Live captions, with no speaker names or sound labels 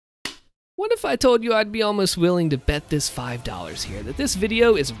What if I told you I'd be almost willing to bet this $5 here that this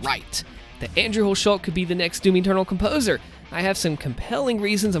video is right? That Andrew Hulshult could be the next Doom Eternal composer? I have some compelling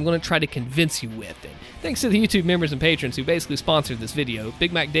reasons I'm going to try to convince you with. And thanks to the YouTube members and patrons who basically sponsored this video,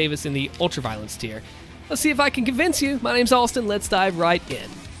 Big Mac Davis in the Ultraviolence tier. Let's see if I can convince you. My name's Austin, let's dive right in.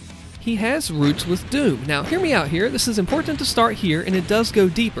 He has roots with Doom. Now hear me out here, this is important to start here and it does go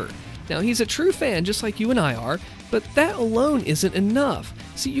deeper. Now he's a true fan just like you and I are, but that alone isn't enough.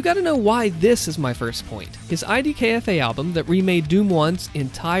 See, you gotta know why this is my first point. His IDKFA album that remade Doom 1's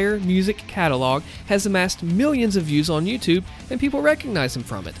entire music catalog has amassed millions of views on YouTube and people recognize him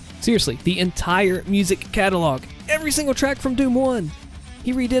from it. Seriously, the entire music catalog, every single track from Doom 1.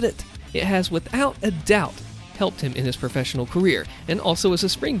 He redid it. It has without a doubt helped him in his professional career and also as a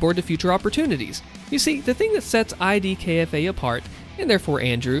springboard to future opportunities. You see, the thing that sets IDKFA apart, and therefore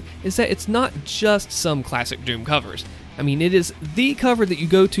Andrew, is that it's not just some classic Doom covers. I mean, it is the cover that you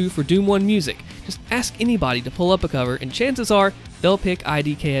go to for Doom 1 music. Just ask anybody to pull up a cover and chances are they'll pick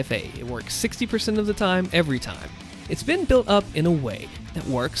IDKFA. It works 60% of the time, every time. It's been built up in a way that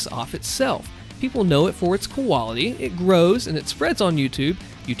works off itself. People know it for its quality, it grows and it spreads on YouTube.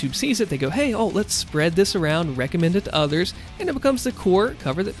 YouTube sees it, they go, hey, let's spread this around, recommend it to others, and it becomes the core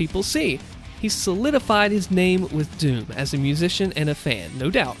cover that people see. He's solidified his name with Doom as a musician and a fan, no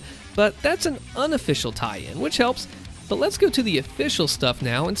doubt. But that's an unofficial tie-in, which helps. But let's go to the official stuff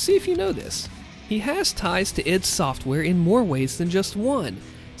now and see if you know this. He has ties to id Software in more ways than just one.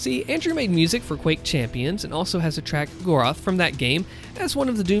 See, Andrew made music for Quake Champions and also has a track, Goroth, from that game as one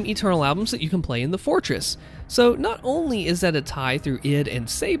of the Doom Eternal albums that you can play in the Fortress. So not only is that a tie through id and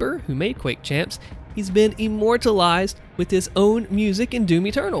Saber, who made Quake Champs, he's been immortalized with his own music in Doom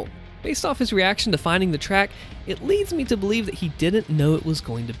Eternal. Based off his reaction to finding the track, it leads me to believe that he didn't know it was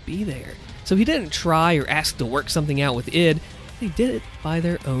going to be there. So he didn't try or ask to work something out with id, they did it by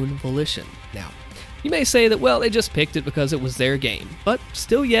their own volition. Now, you may say that, well, they just picked it because it was their game, but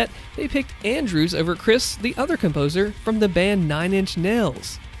still yet, they picked Andrew's over Chris, the other composer from the band 9 Inch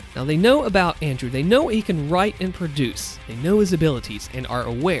Nails. Now they know about Andrew, they know what he can write and produce, they know his abilities and are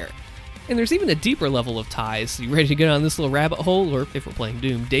aware. And there's even a deeper level of ties. You ready to get on this little rabbit hole, or if we're playing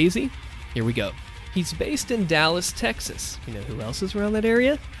Doom, Daisy? Here we go. He's based in Dallas, Texas. You know who else is around that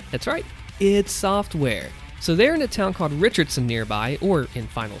area? That's right, id Software. So they're in a town called Richardson nearby, or in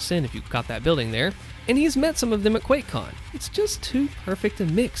Final Sin if you've got that building there, and he's met some of them at QuakeCon. It's just too perfect a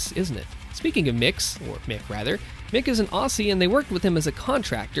mix, isn't it? Speaking of mix, or Mick rather, Mick is an Aussie and they worked with him as a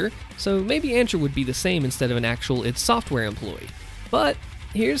contractor, so maybe Andrew would be the same instead of an actual id Software employee. But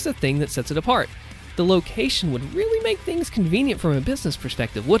here's the thing that sets it apart. The location would really make things convenient from a business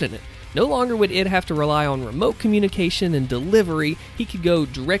perspective, wouldn't it? No longer would id have to rely on remote communication and delivery. He could go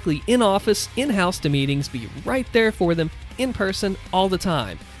directly in-office, in-house to meetings, be right there for them, in person, all the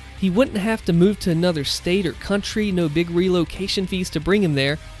time. He wouldn't have to move to another state or country, no big relocation fees to bring him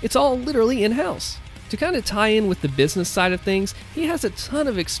there. It's all literally in-house. To kind of tie in with the business side of things, he has a ton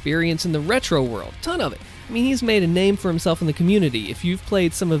of experience in the retro world, ton of it. I mean, he's made a name for himself in the community. If you've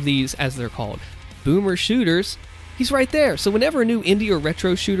played some of these, as they're called, boomer shooters, he's right there. So whenever a new indie or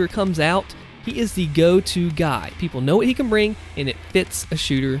retro shooter comes out, he is the go-to guy. People know what he can bring, and it fits a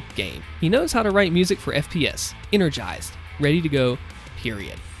shooter game. He knows how to write music for FPS, energized, ready to go,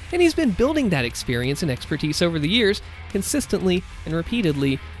 period. And he's been building that experience and expertise over the years, consistently and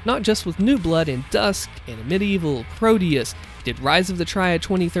repeatedly, not just with New Blood and Dusk and Medieval, Proteus, did Rise of the Triad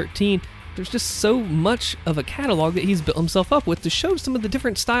 2013. There's just so much of a catalog that he's built himself up with to show some of the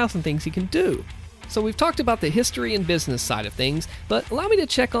different styles and things he can do. So we've talked about the history and business side of things, but allow me to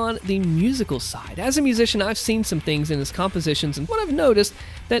check on the musical side. As a musician, I've seen some things in his compositions and what I've noticed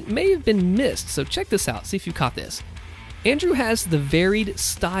that may have been missed, so check this out, see if you caught this. Andrew has the varied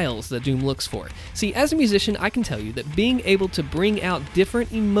styles that Doom looks for. See, as a musician, I can tell you that being able to bring out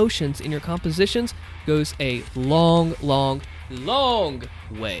different emotions in your compositions goes a long, long, long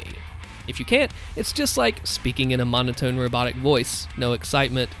way. If you can't, it's just like speaking in a monotone robotic voice. No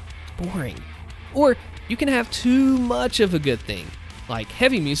excitement, boring. Or you can have too much of a good thing. Like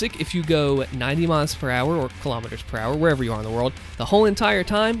heavy music, if you go 90 miles per hour or kilometers per hour, wherever you are in the world, the whole entire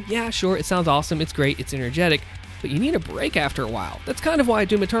time, yeah, sure, it sounds awesome, it's great, it's energetic, but you need a break after a while. That's kind of why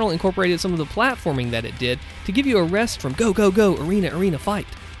Doom Eternal incorporated some of the platforming that it did to give you a rest from go, go, go, arena, arena, fight,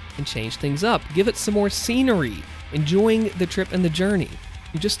 and change things up. Give it some more scenery, enjoying the trip and the journey.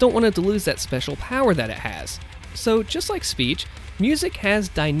 You just don't want it to lose that special power that it has. So just like speech, music has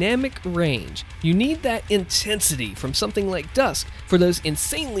dynamic range. You need that intensity from something like Dusk for those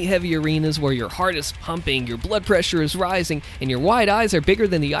insanely heavy arenas where your heart is pumping, your blood pressure is rising, and your wide eyes are bigger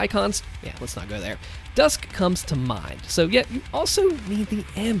than the icons. Yeah, let's not go there. dusk comes to mind. So yet you also need the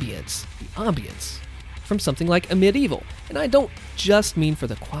ambience from something like a medieval. And I don't just mean for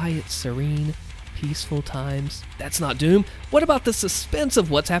the quiet, serene, peaceful times. That's not Doom. What about the suspense of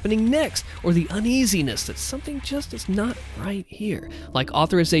what's happening next, or the uneasiness that something just is not right here? Like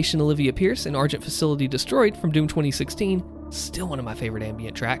Authorization Olivia Pierce and Argent Facility Destroyed from Doom 2016, still one of my favorite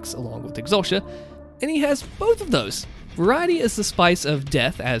ambient tracks, along with Exultia, and he has both of those. Variety is the spice of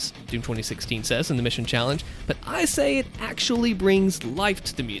death, as Doom 2016 says in the mission challenge, but I say it actually brings life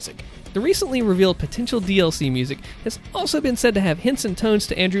to the music. The recently revealed potential DLC music has also been said to have hints and tones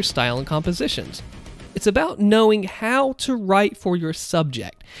to Andrew's style and compositions. It's about knowing how to write for your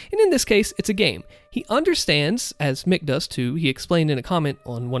subject, and in this case, it's a game. He understands, as Mick does too, he explained in a comment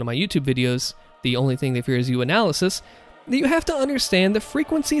on one of my YouTube videos, The Only Thing They Fear Is You analysis, that you have to understand the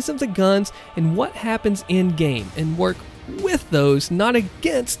frequencies of the guns and what happens in-game, and work with those, not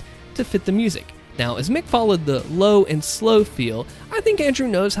against, to fit the music. Now, as Mick followed the low and slow feel, I think Andrew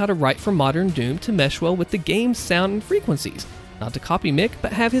knows how to write for modern Doom to mesh well with the game's sound and frequencies. Not to copy Mick,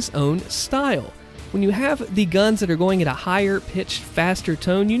 but have his own style. When you have the guns that are going at a higher pitched, faster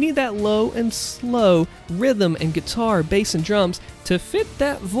tone, you need that low and slow rhythm and guitar, bass and drums to fit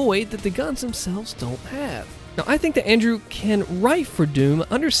that void that the guns themselves don't have. Now, I think that Andrew can write for Doom,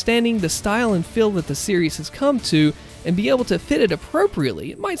 understanding the style and feel that the series has come to, and be able to fit it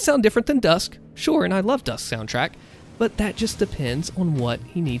appropriately. It might sound different than Dusk, sure, and I love Dusk's soundtrack, but that just depends on what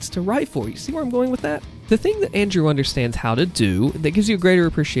he needs to write for. You see where I'm going with that? The thing that Andrew understands how to do, that gives you a greater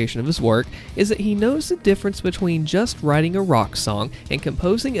appreciation of his work, is that he knows the difference between just writing a rock song and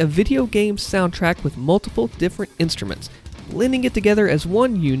composing a video game soundtrack with multiple different instruments, blending it together as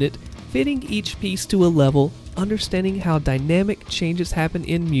one unit, fitting each piece to a level, understanding how dynamic changes happen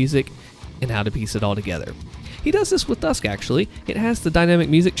in music, and how to piece it all together. He does this with Dusk, actually. It has the dynamic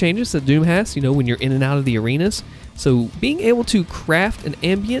music changes that Doom has, when you're in and out of the arenas. So being able to craft an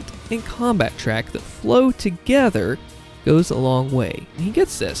ambient and combat track that flow together goes a long way. And he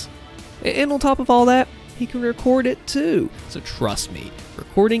gets this. And on top of all that, he can record it too. So trust me,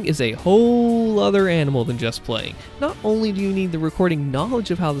 recording is a whole other animal than just playing. Not only do you need the recording knowledge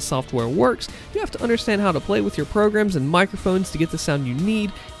of how the software works, you have to understand how to play with your programs and microphones to get the sound you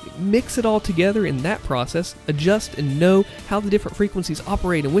need, mix it all together in that process, adjust and know how the different frequencies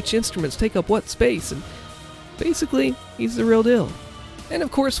operate and which instruments take up what space, and basically, he's the real deal. And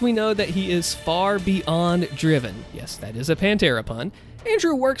of course, we know that he is far beyond driven. Yes, that is a Pantera pun.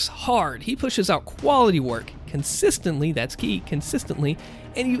 Andrew works hard. He pushes out quality work consistently, that's key, consistently,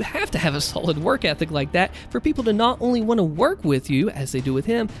 and you have to have a solid work ethic like that for people to not only want to work with you, as they do with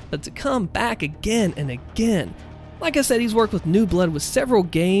him, but to come back again and again. Like I said, he's worked with New Blood with several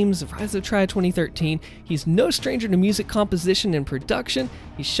games, Rise of the Triad 2013. He's no stranger to music composition and production.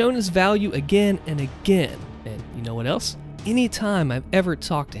 He's shown his value again and again. And you know what else? Anytime I've ever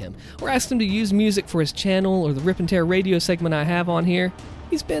talked to him or asked him to use music for his channel or the Rip and Tear radio segment I have on here,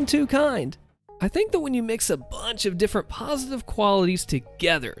 he's been too kind. I think that when you mix a bunch of different positive qualities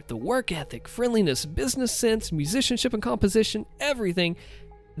together, the work ethic, friendliness, business sense, musicianship and composition, everything,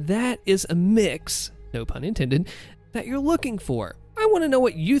 that is a mix, no pun intended, that you're looking for. I want to know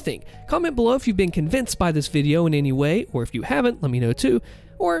what you think. Comment below if you've been convinced by this video in any way, or if you haven't, let me know too,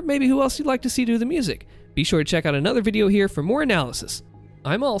 or maybe who else you'd like to see do the music. Be sure to check out another video here for more analysis.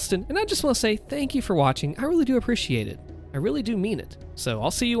 I'm Alston, and I just want to say thank you for watching. I really do appreciate it. I really do mean it. So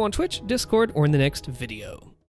I'll see you on Twitch, Discord, or in the next video.